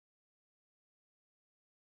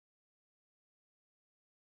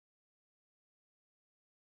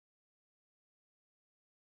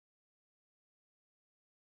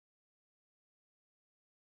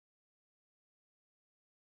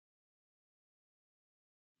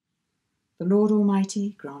The Lord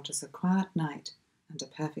Almighty grant us a quiet night and a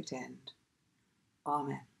perfect end.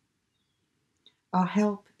 Amen. Our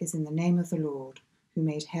help is in the name of the Lord, who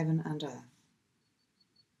made heaven and earth.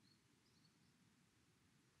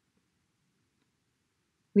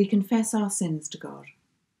 We confess our sins to God.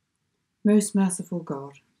 Most merciful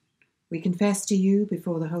God, we confess to you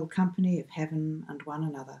before the whole company of heaven and one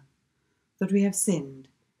another that we have sinned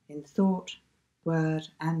in thought, word,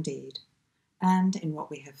 and deed, and in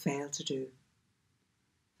what we have failed to do.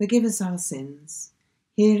 Forgive us our sins,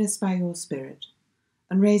 heal us by your Spirit,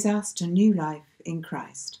 and raise us to new life in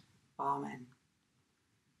Christ. Amen.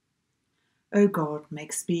 O God,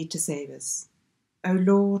 make speed to save us. O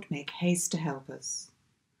Lord, make haste to help us.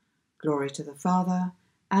 Glory to the Father,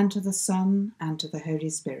 and to the Son, and to the Holy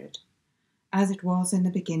Spirit, as it was in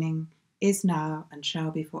the beginning, is now, and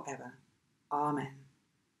shall be forever. Amen.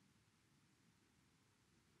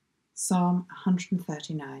 Psalm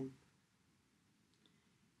 139.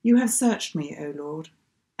 You have searched me, O Lord,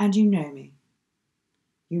 and you know me.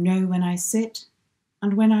 You know when I sit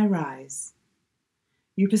and when I rise.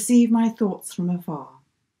 You perceive my thoughts from afar.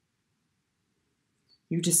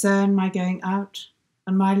 You discern my going out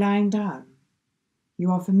and my lying down. You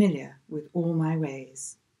are familiar with all my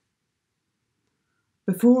ways.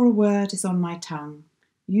 Before a word is on my tongue,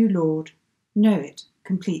 you, Lord, know it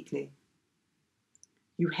completely.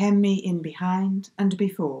 You hem me in behind and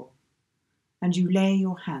before, and you lay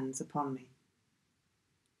your hands upon me.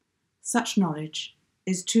 Such knowledge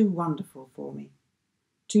is too wonderful for me,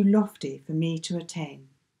 too lofty for me to attain.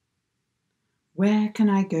 Where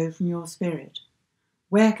can I go from your spirit?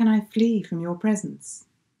 Where can I flee from your presence?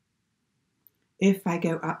 If I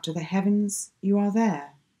go up to the heavens, you are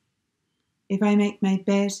there. If I make my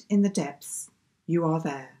bed in the depths, you are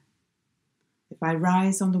there. If I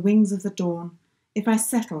rise on the wings of the dawn, if I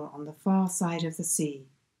settle on the far side of the sea,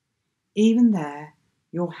 even there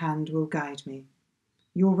your hand will guide me,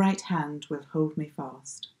 your right hand will hold me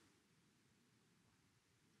fast.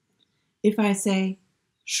 If I say,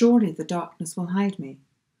 surely the darkness will hide me,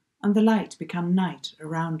 and the light become night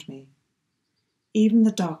around me, even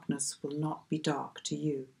the darkness will not be dark to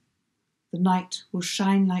you. The night will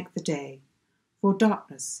shine like the day, for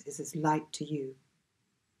darkness is as light to you.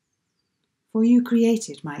 For you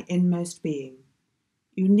created my inmost being.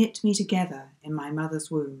 You knit me together in my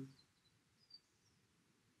mother's womb.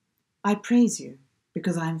 I praise you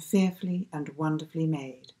because I am fearfully and wonderfully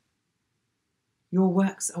made. Your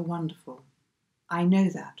works are wonderful. I know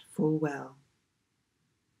that full well.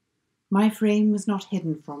 My frame was not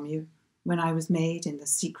hidden from you when I was made in the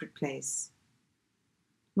secret place,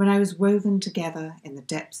 when I was woven together in the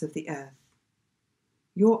depths of the earth.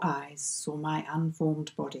 Your eyes saw my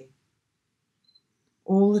unformed body.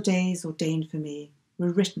 All the days ordained for me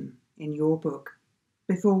were written in your book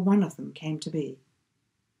before one of them came to be.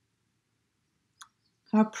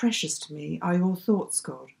 How precious to me are your thoughts,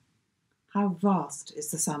 God! How vast is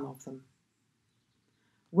the sum of them!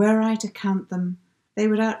 Were I to count them, they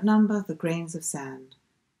would outnumber the grains of sand.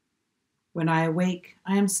 When I awake,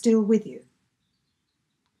 I am still with you.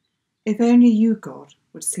 If only you, God,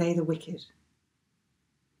 would slay the wicked.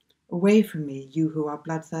 Away from me, you who are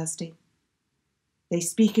bloodthirsty. They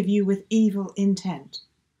speak of you with evil intent.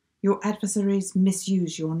 Your adversaries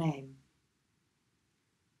misuse your name.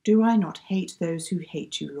 Do I not hate those who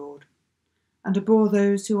hate you, Lord, and abhor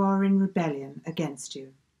those who are in rebellion against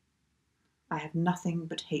you? I have nothing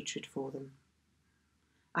but hatred for them.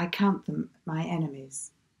 I count them my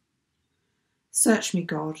enemies. Search me,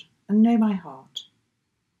 God, and know my heart.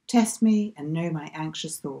 Test me and know my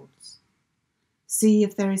anxious thoughts. See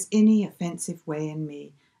if there is any offensive way in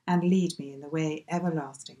me, and lead me in the way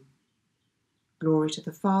everlasting. Glory to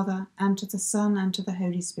the Father, and to the Son, and to the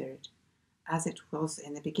Holy Spirit, as it was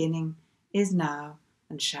in the beginning, is now,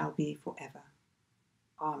 and shall be forever.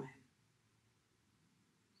 Amen.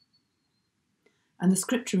 And the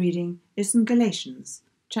scripture reading is from Galatians,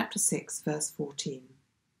 chapter 6, verse 14.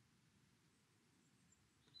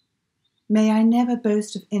 May I never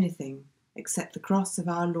boast of anything except the cross of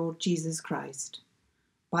our Lord Jesus Christ,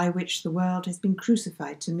 by which the world has been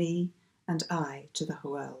crucified to me, and I to the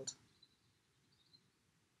world.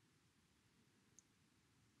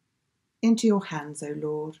 Into your hands, O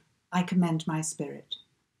Lord, I commend my spirit.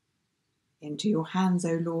 Into your hands,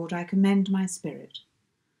 O Lord, I commend my spirit,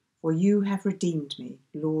 for you have redeemed me,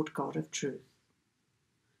 Lord God of truth.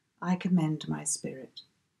 I commend my spirit.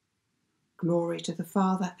 Glory to the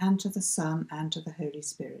Father, and to the Son, and to the Holy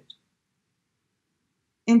Spirit.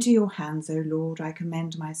 Into your hands, O Lord, I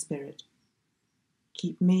commend my spirit.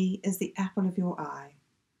 Keep me as the apple of your eye.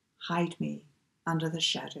 Hide me under the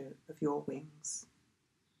shadow of your wings.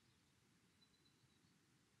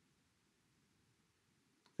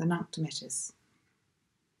 The Nunc Dimittis.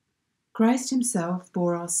 Christ himself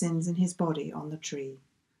bore our sins in his body on the tree,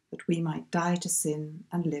 that we might die to sin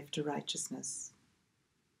and live to righteousness.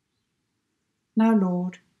 Now,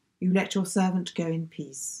 Lord, you let your servant go in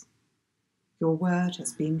peace. Your word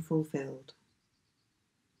has been fulfilled.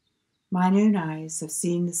 Mine own eyes have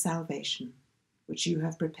seen the salvation which you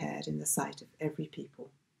have prepared in the sight of every people,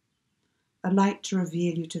 a light to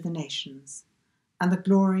reveal you to the nations, and the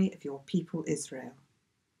glory of your people Israel.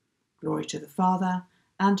 Glory to the Father,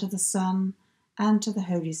 and to the Son, and to the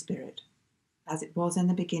Holy Spirit, as it was in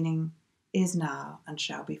the beginning, is now, and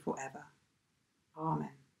shall be forever. Amen.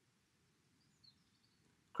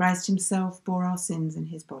 Christ himself bore our sins in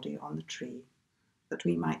his body on the tree, that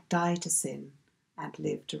we might die to sin and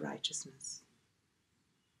live to righteousness.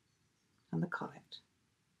 And the Collect.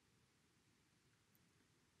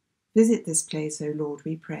 Visit this place, O Lord,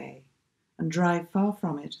 we pray, and drive far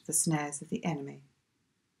from it the snares of the enemy.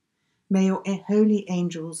 May your holy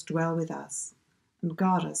angels dwell with us, and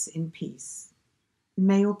guard us in peace, and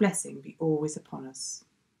may your blessing be always upon us,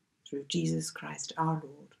 through Jesus Christ our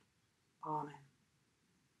Lord. Amen.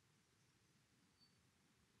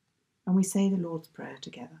 And we say the Lord's Prayer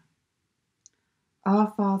together.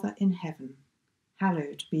 Our Father in heaven,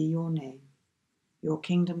 hallowed be your name. Your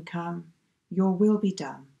kingdom come, your will be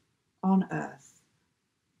done, on earth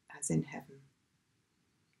as in heaven.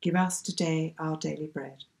 Give us today our daily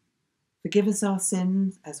bread. Forgive us our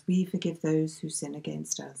sins as we forgive those who sin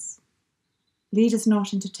against us. Lead us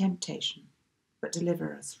not into temptation, but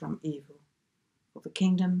deliver us from evil. For the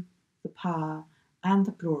kingdom, the power, and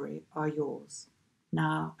the glory are yours,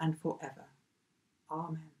 now and forever.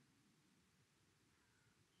 Amen.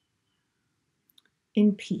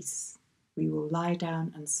 In peace we will lie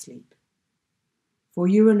down and sleep. For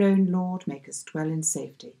you alone, Lord, make us dwell in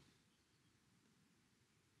safety.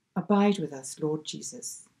 Abide with us, Lord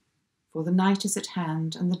Jesus, for the night is at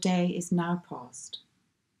hand and the day is now past.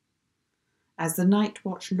 As the night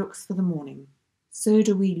watch looks for the morning, so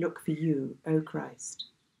do we look for you, O Christ.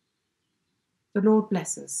 The Lord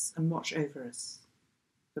bless us and watch over us.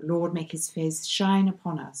 The Lord make his face shine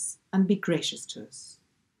upon us and be gracious to us.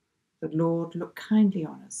 The Lord look kindly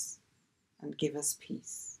on us and give us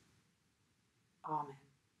peace. Amen.